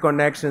separate peer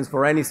connections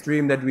for any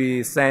stream that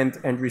we sent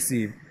and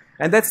received.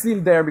 And that's still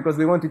there because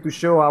we wanted to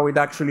show how it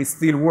actually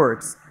still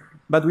works.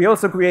 But we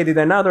also created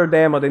another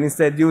demo that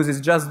instead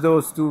uses just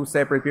those 2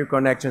 separate peer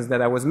connections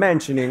that I was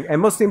mentioning. And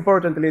most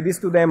importantly, these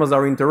 2 demos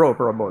are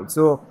interoperable.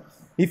 So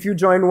if you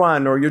join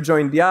one or you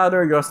join the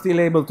other, you're still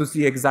able to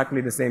see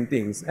exactly the same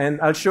things. And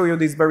I'll show you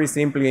this very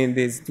simply in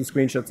these 2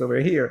 screenshots over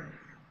here.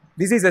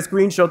 This is a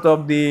screenshot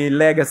of the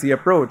legacy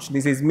approach.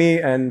 This is me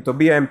and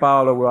Tobia and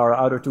Paolo, who are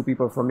other 2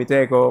 people from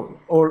Miteco,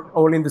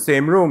 all in the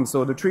same room,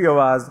 so the 3 of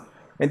us.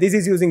 And this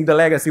is using the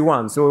legacy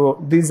one.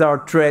 So these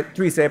are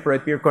 3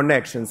 separate peer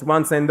connections,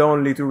 one send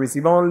only to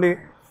receive only.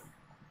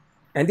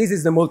 And this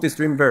is the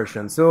multi-stream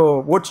version. So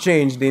what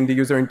changed in the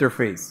user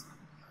interface?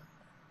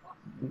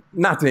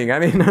 Nothing. I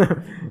mean,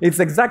 it's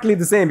exactly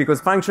the same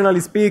because functionally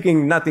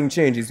speaking, nothing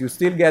changes. You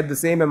still get the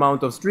same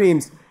amount of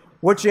streams.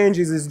 What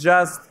changes is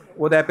just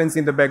what happens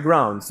in the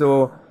background.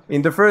 So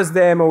in the first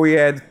demo, we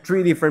had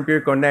 3 different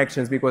peer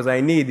connections because I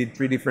needed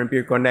 3 different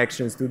peer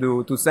connections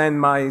to send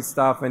my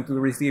stuff and to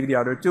receive the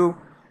other 2.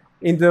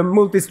 In the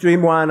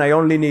multi-stream one, I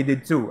only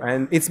needed 2.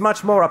 And it's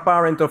much more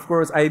apparent, of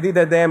course. I did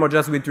a demo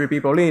just with 3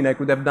 people in. I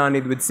could have done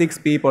it with 6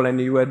 people,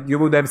 and you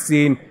would have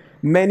seen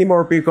many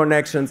more peer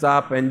connections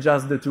up and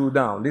just the 2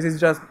 down. This is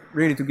just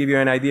really to give you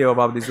an idea of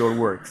how this all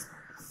works.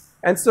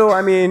 And so,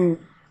 I mean,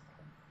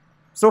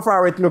 so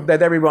far it looked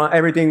that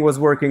everything was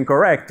working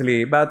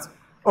correctly. But,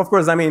 of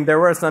course, I mean, there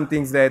were some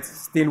things that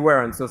still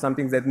weren't, so some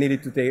things that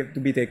needed to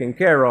be taken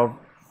care of.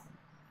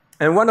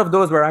 And one of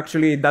those were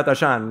actually data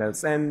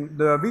channels. And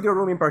the video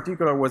room in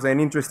particular was an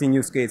interesting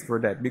use case for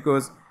that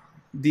because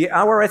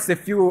our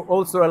SFU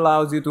also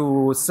allows you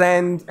to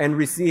send and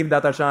receive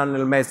data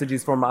channel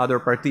messages from other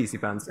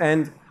participants.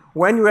 And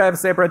when you have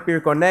separate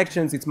peer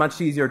connections, it's much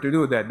easier to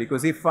do that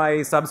because if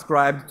I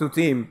subscribe to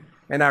Team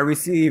and I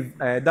receive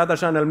a data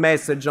channel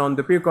message on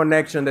the peer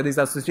connection that is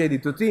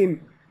associated to Team,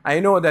 I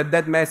know that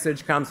that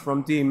message comes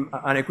from Team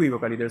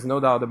unequivocally. There's no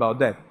doubt about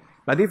that.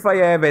 But if I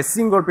have a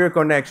single peer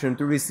connection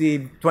to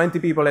receive 20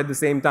 people at the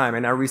same time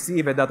and I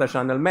receive a data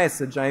channel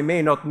message, I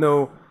may not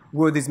know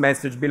who this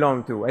message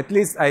belonged to. At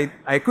least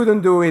I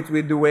couldn't do it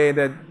with the way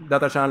that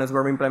data channels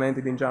were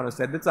implemented in Janus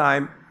at the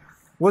time.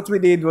 What we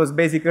did was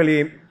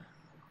basically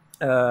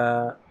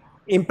add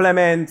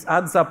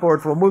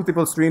support for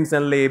multiple streams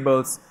and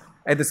labels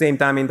at the same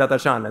time in data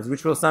channels,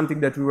 which was something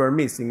that we were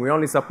missing. We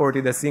only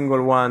supported a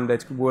single one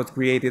that was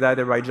created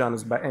either by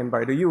Janus and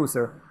by the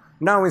user.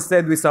 Now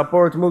instead we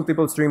support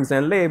multiple streams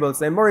and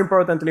labels, and more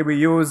importantly we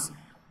use,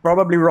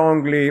 probably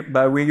wrongly,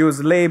 but we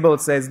use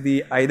labels as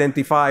the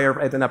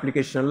identifier at an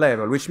application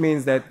level, which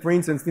means that, for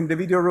instance, in the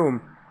video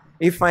room,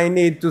 if I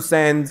need to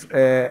send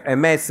a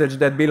message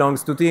that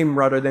belongs to Tim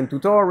rather than to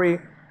Tori,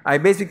 I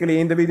basically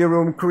in the video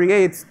room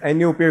create a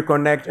new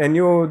a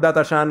new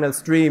data channel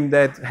stream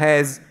that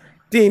has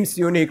Tim's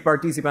unique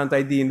participant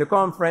ID in the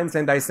conference,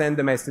 and I send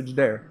the message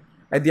there.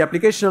 At the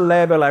application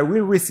level, I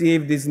will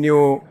receive this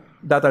new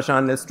data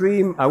channel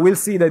stream. I will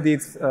see that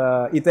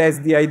it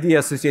has the ID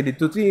associated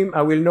to Tim.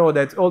 I will know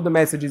that all the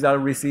messages I'll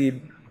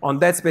receive on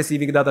that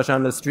specific data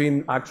channel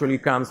stream actually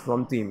comes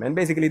from team. And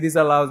basically this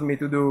allows me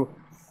to do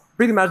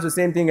pretty much the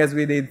same thing as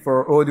we did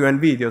for audio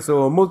and video.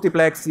 So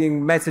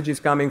multiplexing messages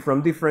coming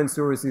from different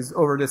sources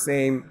over the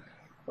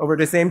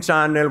same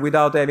channel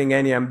without having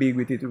any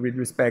ambiguity with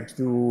respect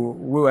to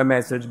who a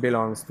message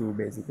belongs to,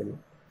 basically.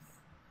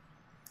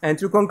 And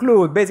to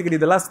conclude, basically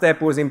the last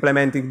step was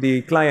implementing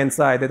the client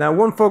side. And I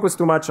won't focus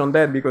too much on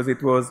that because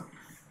it was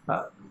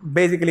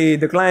basically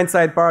the client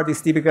side part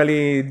is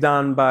typically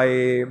done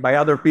by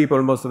other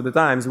people most of the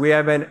times. We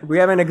have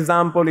an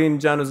example in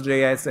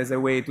Janus.js as a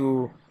way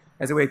to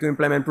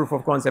implement proof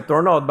of concept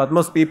or not, but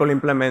most people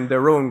implement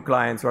their own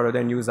clients rather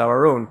than use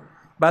our own.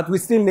 But we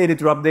still needed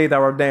to update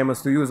our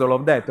demos to use all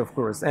of that, of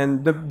course.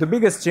 And the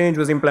biggest change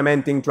was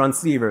implementing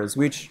transceivers,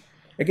 which,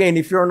 again,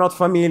 if you're not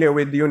familiar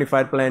with the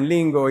unified plan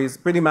lingo, is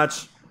pretty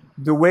much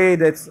the way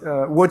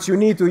that what you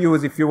need to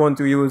use if you want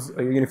to use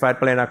a unified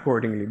plan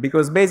accordingly.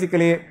 Because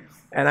basically,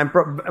 and I'm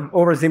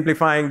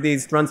oversimplifying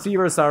these,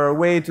 transceivers are a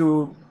way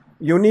to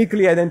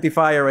uniquely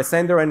identify a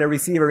sender and a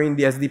receiver in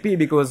the SDP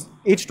because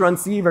each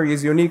transceiver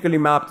is uniquely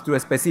mapped to a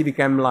specific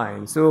M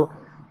line. So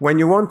when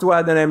you want to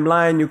add an M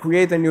line, you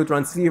create a new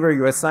transceiver,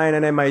 you assign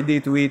an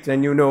MID to it,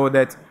 and you know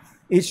that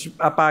each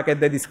packet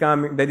that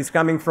is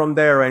coming from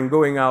there and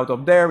going out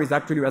of there is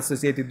actually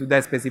associated to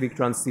that specific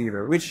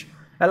transceiver, which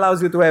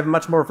allows you to have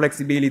much more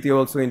flexibility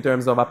also in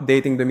terms of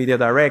updating the media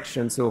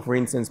direction. So for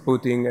instance,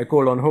 putting a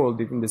call on hold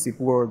in the zip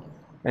word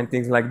and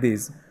things like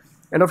this.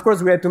 And of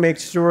course, we had to make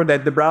sure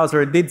that the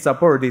browser did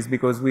support this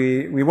because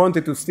we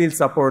wanted to still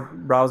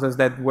support browsers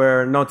that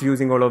were not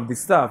using all of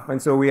this stuff.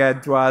 And so we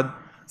had to add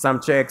some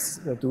checks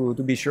to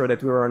be sure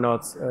that we were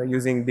not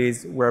using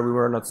this where we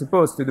were not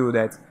supposed to do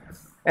that.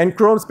 And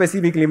Chrome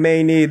specifically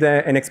may need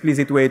an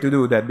explicit way to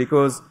do that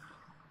because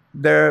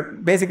there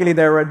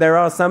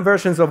are some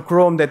versions of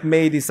Chrome that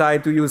may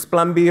decide to use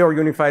Plan B or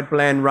Unified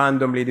Plan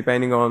randomly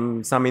depending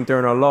on some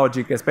internal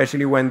logic,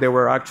 especially when they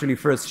were actually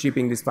first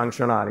shipping this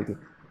functionality.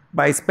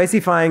 By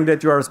specifying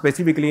that you are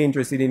specifically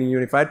interested in a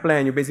unified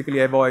plan, you basically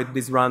avoid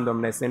this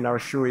randomness and are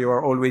sure you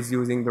are always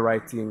using the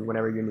right thing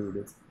whenever you need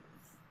it.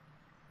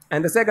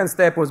 And the second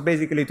step was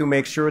basically to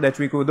make sure that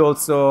we could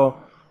also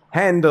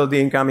handle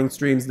the incoming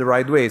streams the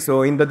right way.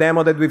 So in the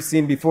demo that we've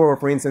seen before,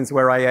 for instance,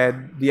 where I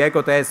had the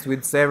echo test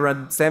with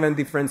seven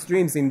different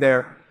streams in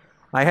there,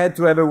 I had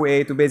to have a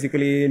way to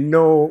basically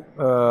know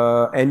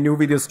a new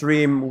video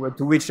stream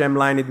to which M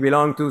line it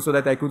belonged to so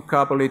that I could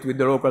couple it with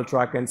the local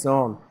track and so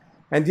on.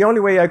 And the only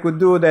way I could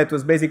do that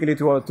was basically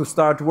to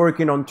start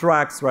working on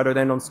tracks rather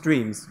than on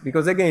streams.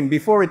 Because again,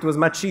 before it was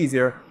much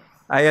easier.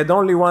 I had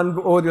only one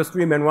audio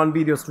stream and one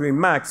video stream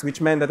max, which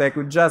meant that I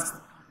could just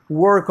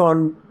work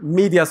on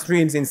media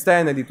streams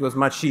instead, and it was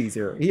much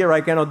easier. Here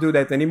I cannot do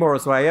that anymore,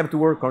 so I have to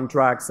work on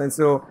tracks. And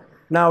so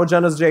now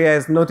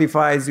Janus.js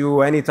notifies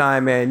you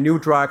anytime a new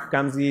track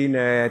comes in,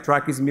 a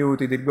track is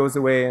muted, it goes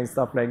away, and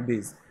stuff like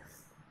this.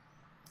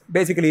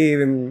 Basically,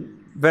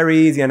 very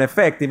easy and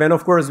effective. And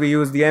of course, we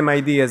use the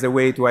MID as a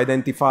way to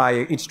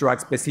identify each track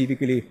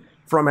specifically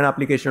from an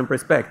application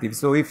perspective.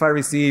 So if I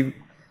receive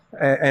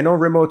a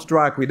non-remote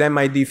track with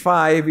MID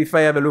 5, if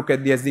I have a look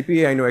at the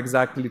SDP, I know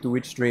exactly to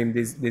which stream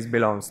this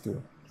belongs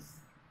to.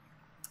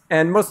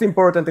 And most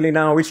importantly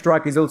now, each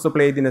track is also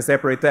played in a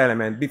separate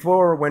element.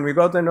 Before, when we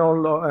got a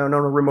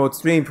non-remote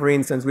stream, for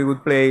instance, we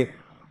would play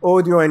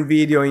audio and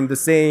video in the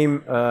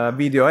same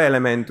video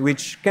element,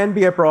 which can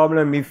be a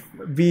problem if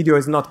video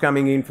is not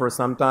coming in for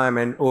some time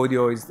and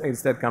audio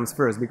instead comes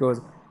first,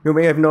 because you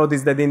may have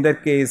noticed that in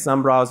that case,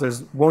 some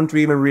browsers won't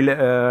even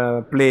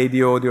play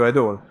the audio at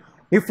all.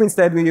 If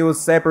instead we use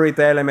separate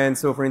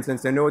elements, so for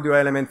instance, an audio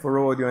element for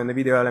audio and a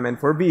video element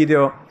for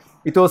video,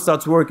 it all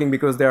starts working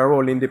because they are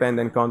all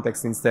independent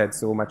contexts instead,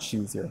 so much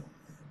easier.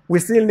 We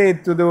still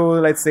need to do,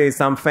 let's say,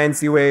 some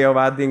fancy way of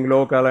adding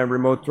local and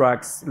remote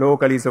tracks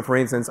locally. So for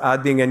instance,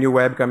 adding a new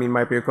webcam in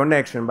my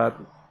PeerConnection, but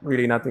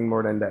really nothing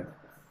more than that.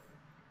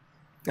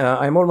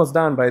 I'm almost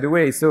done, by the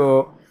way.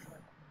 So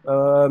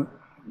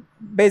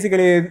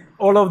basically,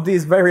 all of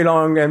this very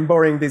long and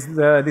boring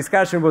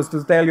discussion was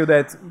to tell you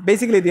that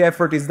basically the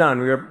effort is done.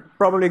 We are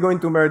probably going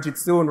to merge it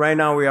soon. Right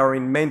now, we are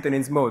in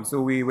maintenance mode.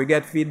 So we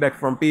get feedback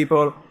from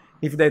people.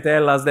 If they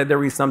tell us that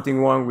there is something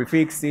wrong, we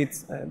fix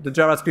it. The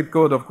JavaScript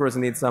code, of course,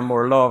 needs some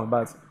more love,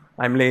 but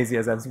I'm lazy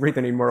as I've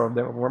written in more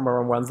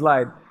on one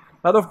slide.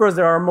 But of course,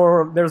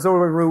 there's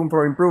always room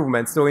for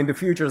improvement. So in the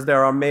futures,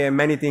 there are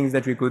many things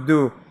that we could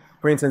do.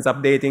 For instance,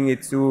 updating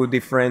it to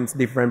different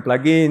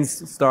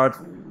plugins, start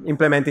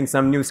implementing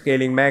some new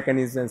scaling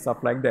mechanisms and stuff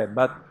like that.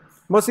 But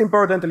most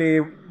importantly,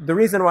 the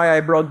reason why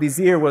I brought this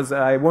here was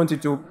I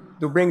wanted to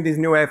bring this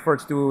new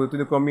effort to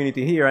the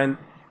community here. And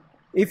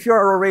if you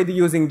are already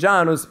using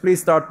Janus,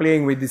 please start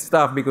playing with this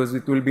stuff because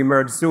it will be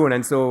merged soon.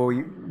 And so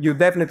you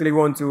definitely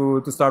want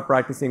to start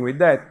practicing with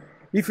that.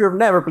 If you've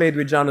never played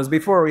with Janus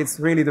before, it's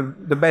really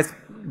the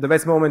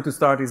best moment to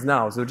start is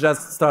now. So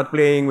just start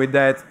playing with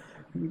that.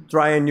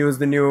 Try and use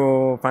the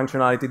new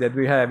functionality that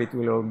we have. It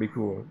will all be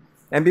cool.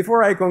 And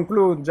before I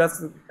conclude,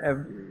 just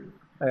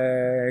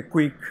a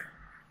quick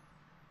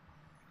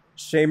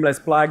shameless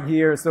plug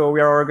here. So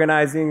we are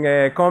organizing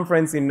a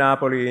conference in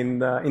Napoli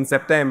in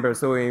September.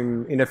 So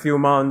in a few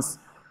months,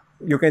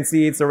 you can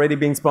see it's already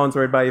being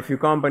sponsored by a few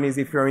companies.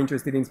 If you're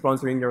interested in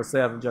sponsoring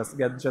yourself, just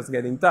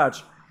get in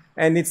touch.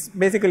 And it's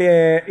basically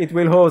it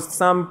will host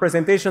some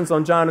presentations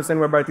on Janus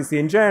and WebRTC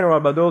in general,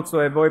 but also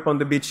a VoIP on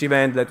the Beach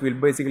event that will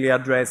basically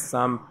address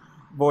some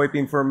VoIP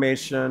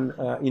information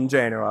in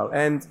general.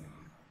 And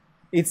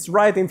it's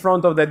right in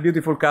front of that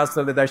beautiful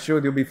castle that I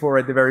showed you before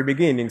at the very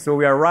beginning. So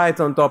we are right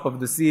on top of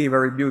the sea,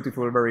 very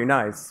beautiful, very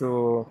nice.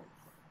 So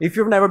if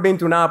you've never been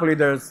to Napoli,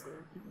 there's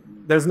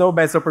no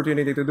best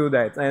opportunity to do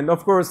that. And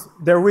of course,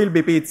 there will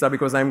be pizza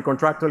because I'm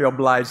contractually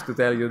obliged to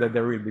tell you that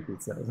there will be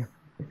pizza.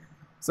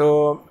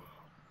 So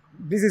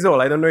this is all.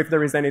 I don't know if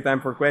there is any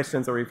time for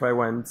questions or if I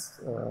went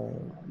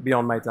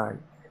beyond my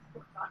time.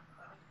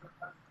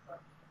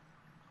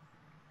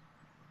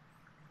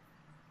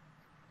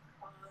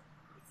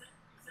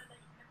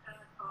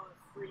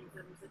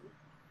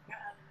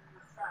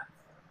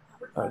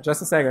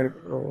 Just a second.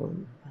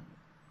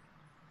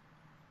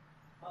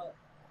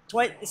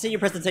 Twice in your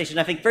presentation,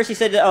 I think first you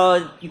said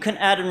you couldn't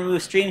add and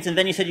remove streams, and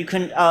then you said you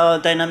couldn't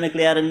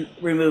dynamically add and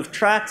remove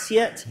tracks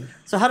yet.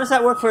 So how does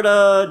that work for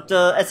the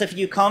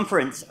SFU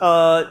conference?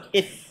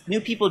 If new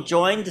people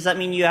join, does that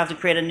mean you have to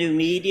create a new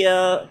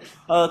media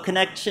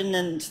connection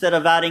instead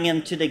of adding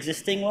them to the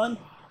existing one?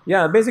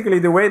 Yeah, basically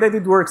the way that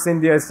it works in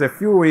the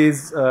SFU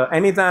is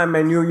anytime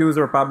a new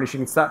user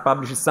publishes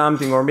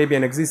something, or maybe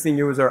an existing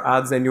user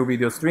adds a new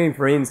video stream,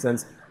 for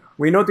instance,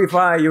 we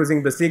notify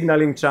using the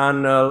signaling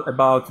channel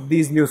about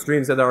these new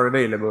streams that are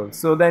available.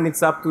 So then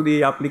it's up to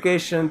the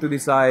application to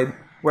decide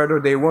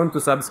whether they want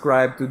to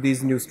subscribe to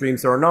these new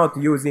streams or not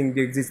using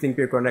the existing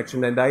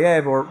PeerConnection that I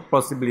have, or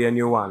possibly a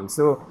new one.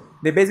 So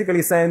they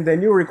basically send a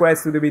new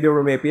request to the video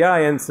room API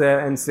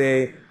and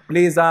say,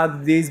 please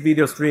add this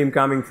video stream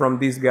coming from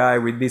this guy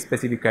with this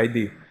specific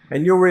ID.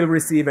 And you will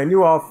receive a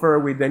new offer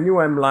with a new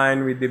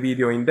M-line with the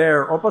video in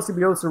there, or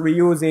possibly also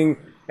reusing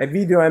a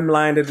video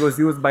M-line that was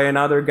used by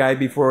another guy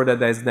before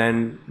that has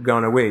then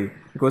gone away.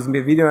 Because the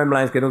video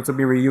M-lines can also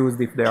be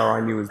reused if they are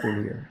unused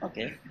in here.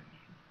 Okay.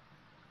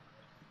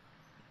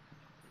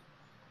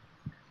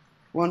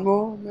 One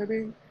more,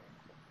 maybe?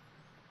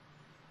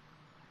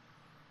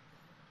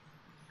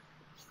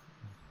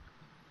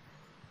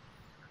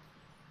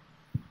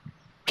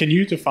 Can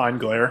you define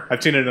glare?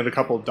 I've seen it in a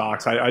couple of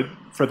docs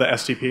for the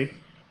STP.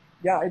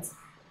 Yeah, it's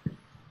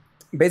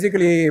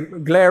basically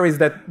glare is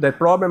that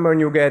problem when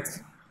you get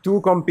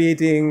two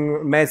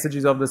competing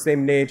messages of the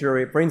same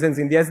nature. For instance,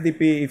 in the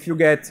SDP, if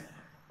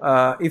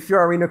you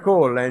are in a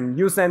call and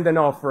you send an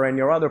offer and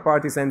your other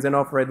party sends an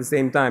offer at the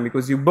same time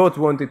because you both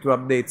wanted to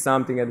update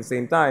something at the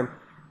same time,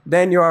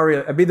 then you are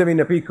a bit of in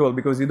a pickle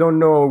because you don't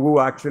know who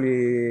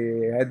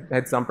actually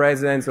had some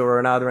precedence or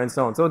another and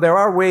so on. So there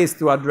are ways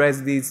to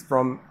address these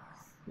from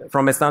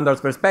a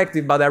standards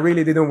perspective, but I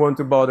really didn't want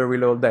to bother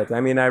with all that. I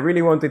mean, I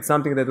really wanted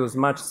something that was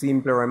much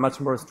simpler and much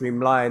more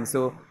streamlined,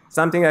 so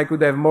something I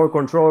could have more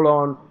control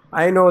on.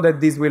 I know that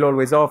this will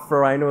always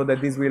offer, I know that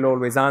this will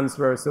always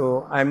answer,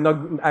 so I'm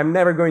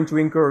never going to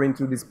incur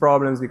into these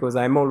problems because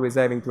I'm always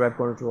having to have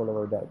control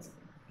over that.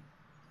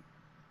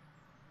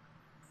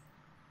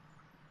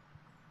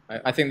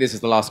 I think this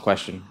is the last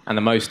question, and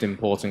the most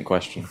important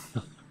question.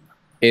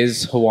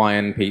 Is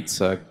Hawaiian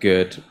pizza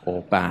good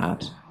or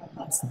bad?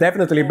 It's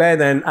definitely bad,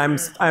 and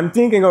I'm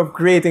thinking of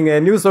creating a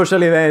new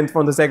social event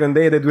for the second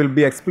day that will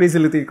be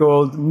explicitly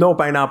called No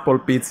Pineapple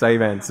Pizza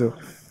Event. So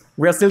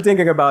we are still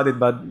thinking about it,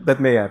 but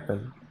that may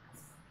happen.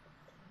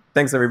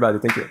 Thanks, everybody.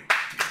 Thank you.